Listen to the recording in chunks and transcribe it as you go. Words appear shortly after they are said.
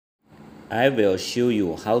I will show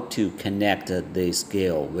you how to connect the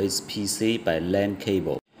scale with PC by LAN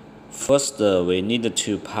cable. First, we need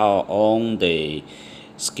to power on the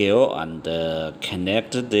scale and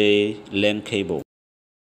connect the LAN cable.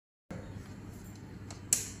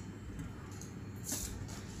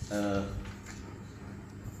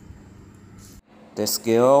 The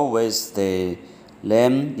scale with the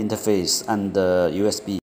LAN interface and the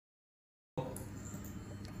USB.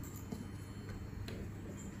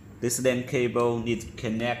 This LAN cable needs to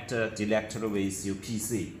connect directly with your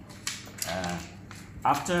PC.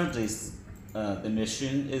 After this, the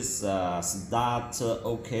machine is start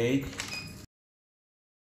okay.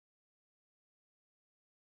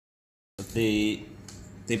 The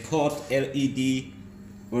port LED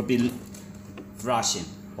will be flashing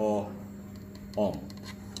or on.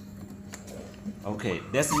 Okay,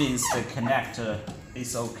 that means the connector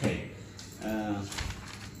is okay.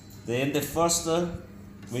 Then the first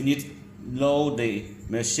we need to know the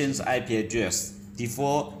machine's IP address.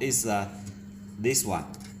 Default is this one.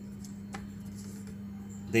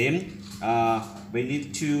 Then we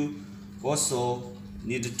need to also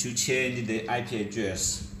change the IP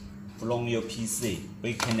address from your PC.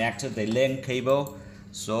 We connected the LAN cable,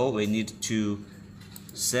 so we need to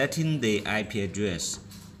set in the IP address.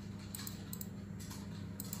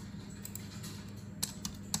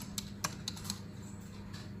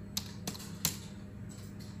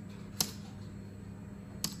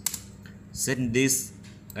 Set this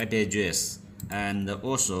IP address, and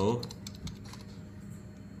also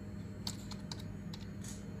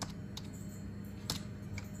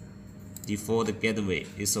default gateway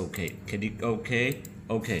is okay. Click OK.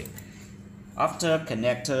 Okay. After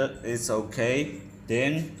connector is okay,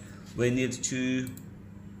 then we need to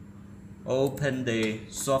open the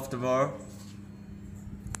software.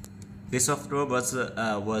 The software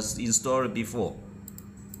was installed before.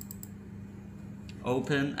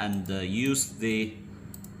 Open and use the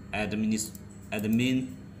admin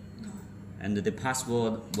and the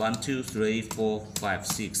password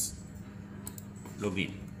 123456.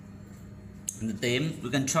 Login. And then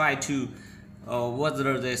we can try to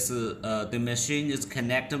whether the machine is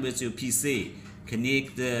connected with your PC,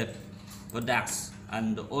 connect the products,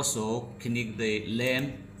 and also connect the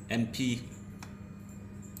LAN MP.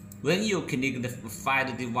 When you connect the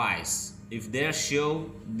file device, if they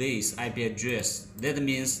show this IP address, that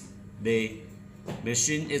means the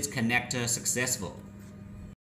machine is connected successful.